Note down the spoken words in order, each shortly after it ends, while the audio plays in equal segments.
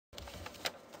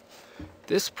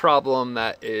This problem,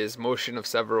 that is motion of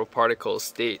several particles,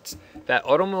 states that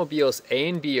automobiles A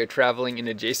and B are traveling in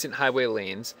adjacent highway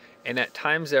lanes and at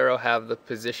time zero have the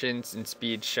positions and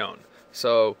speed shown.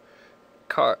 So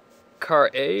car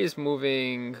A is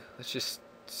moving, let's just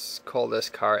call this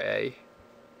car A,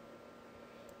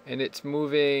 and it's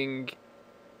moving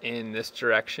in this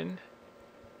direction.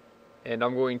 And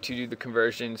I'm going to do the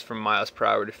conversions from miles per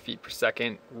hour to feet per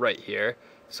second right here.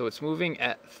 So it's moving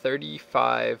at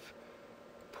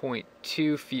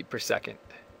 35.2 feet per second.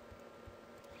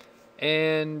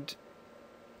 And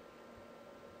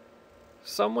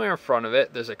somewhere in front of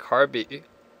it, there's a car B.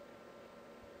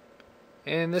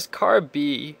 And this car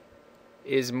B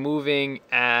is moving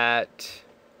at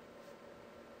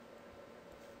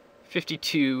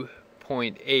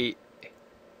 52.8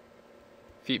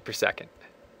 feet per second.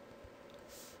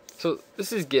 So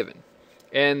this is given,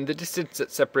 and the distance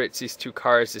that separates these two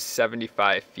cars is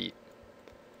 75 feet.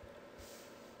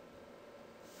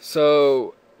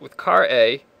 So with car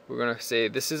A, we're going to say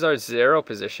this is our 0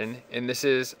 position, and this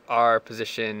is our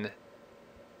position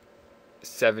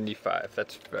 75.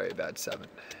 That's very bad,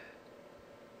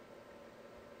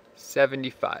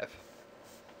 75.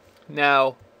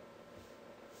 Now,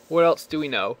 what else do we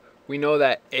know? We know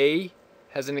that A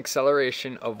has an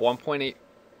acceleration of 1.8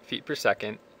 feet per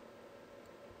second.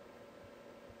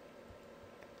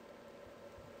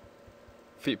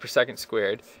 Feet per second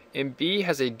squared, and B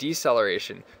has a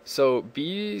deceleration. So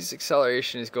B's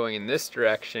acceleration is going in this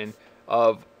direction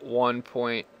of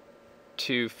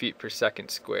 1.2 feet per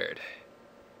second squared.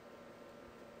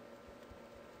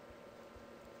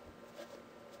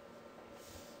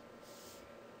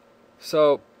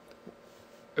 So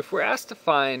if we're asked to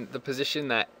find the position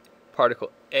that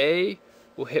particle A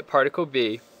will hit particle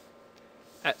B,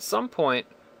 at some point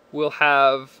we'll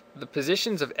have the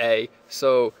positions of A,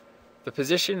 so the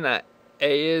position that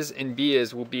A is and B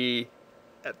is will be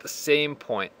at the same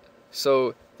point.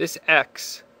 So this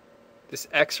X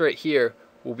right here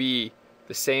will be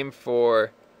the same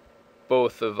for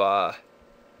both of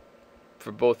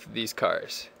these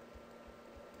cars.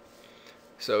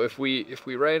 So if we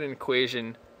write an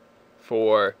equation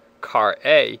for car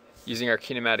A using our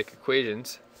kinematic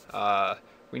equations,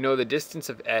 we know the distance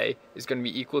of A is going to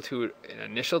be equal to an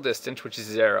initial distance, which is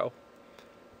 0,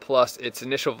 plus its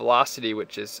initial velocity,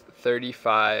 which is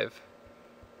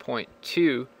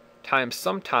 35.2 times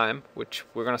some time, which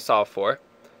we're going to solve for,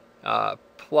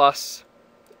 plus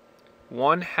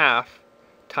 1/2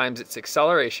 times its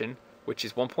acceleration, which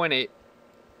is 1.8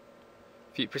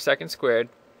 feet per second squared,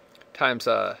 times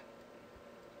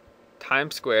time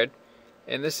squared,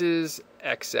 and this is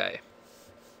XA.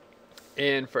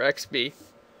 And for XB,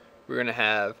 we're going to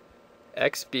have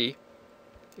XB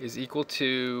is equal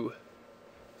to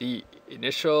the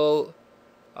initial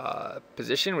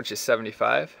position, which is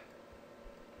 75,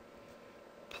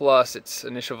 plus its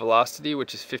initial velocity,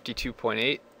 which is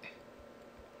 52.8,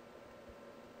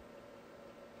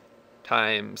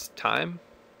 times time,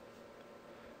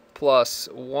 plus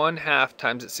 1/2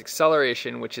 times its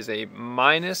acceleration, which is a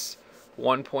minus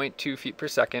 1.2 feet per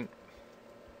second,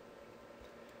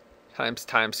 times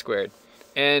time squared.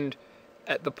 And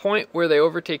at the point where they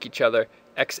overtake each other,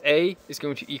 XA is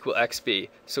going to equal XB.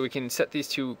 So we can set these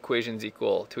two equations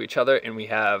equal to each other, and we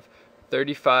have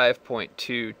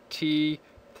 35.2 t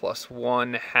plus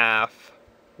 1/2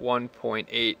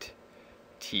 1.8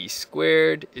 t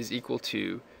squared is equal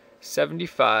to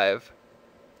 75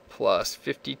 plus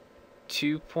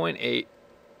 52.8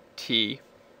 t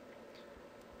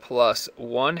plus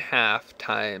 1/2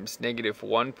 times negative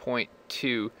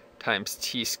 1.2 times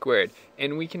t squared.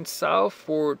 And we can solve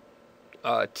for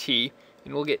t,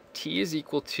 and we'll get t is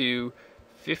equal to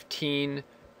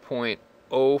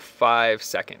 15.05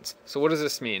 seconds. So what does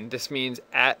this mean? This means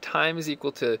at time is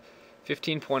equal to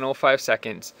 15.05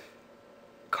 seconds,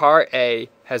 car A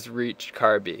has reached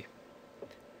car B.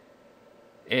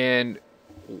 And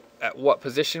at what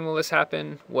position will this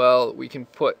happen? Well, we can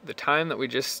put the time that we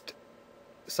just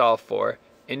solved for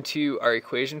into our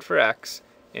equation for x,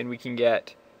 and we can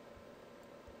get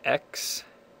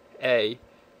XA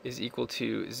is equal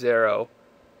to 0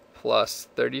 plus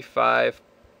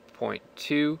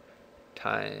 35.2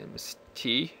 times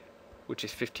t, which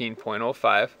is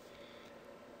 15.05,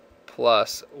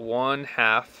 plus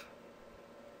 1/2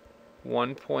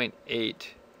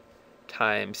 1.8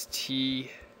 times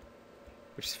t,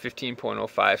 which is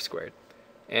 15.05 squared.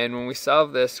 And when we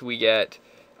solve this, we get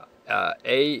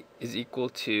A is equal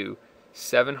to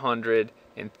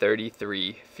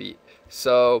 733 feet.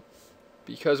 So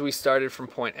because we started from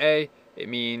point A, it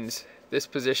means this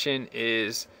position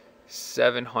is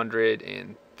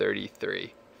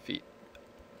 733 feet.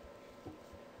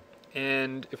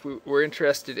 And if we're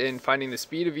interested in finding the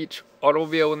speed of each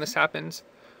automobile when this happens,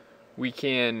 we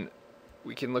can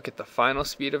look at the final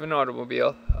speed of an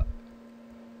automobile,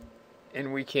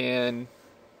 and we can,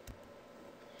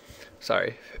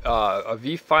 a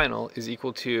v final is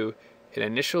equal to an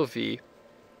initial v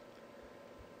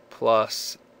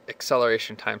plus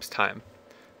acceleration times time.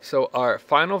 So our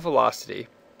final velocity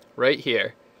right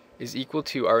here is equal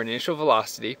to our initial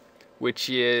velocity, which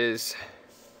is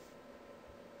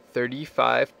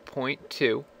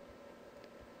 35.2,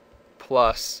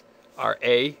 plus our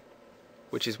a,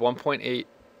 which is 1.8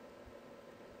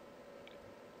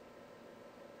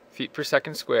 feet per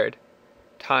second squared,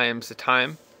 times the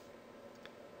time,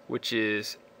 which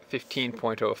is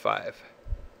 15.05.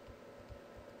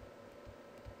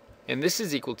 And this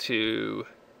is equal to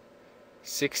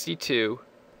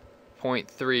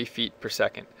 62.3 feet per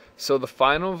second. So the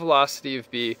final velocity of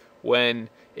B when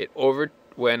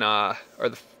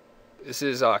this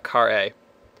is car A.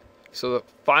 So the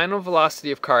final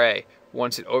velocity of car A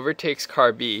once it overtakes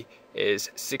car B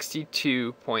is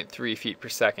 62.3 feet per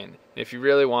second. And if you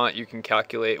really want, you can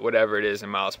calculate whatever it is in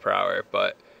miles per hour,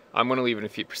 but I'm going to leave it in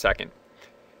feet per second.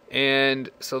 And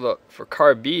so for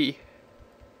car B,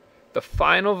 the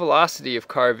final velocity of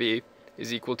car B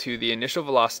is equal to the initial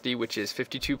velocity, which is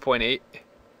 52.8,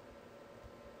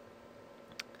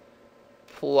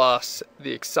 plus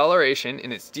the acceleration,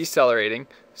 and it's decelerating,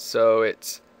 so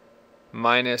it's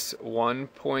minus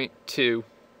 1.2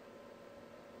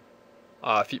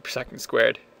 feet per second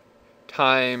squared,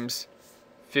 times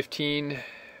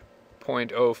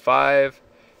 15.05,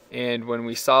 and when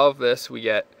we solve this, we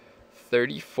get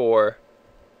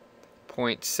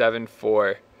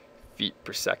 34.74 feet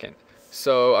per second.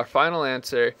 So our final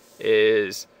answer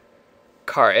is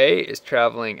car A is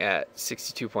traveling at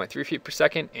 62.3 feet per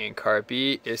second, and car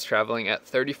B is traveling at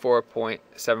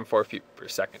 34.74 feet per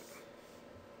second.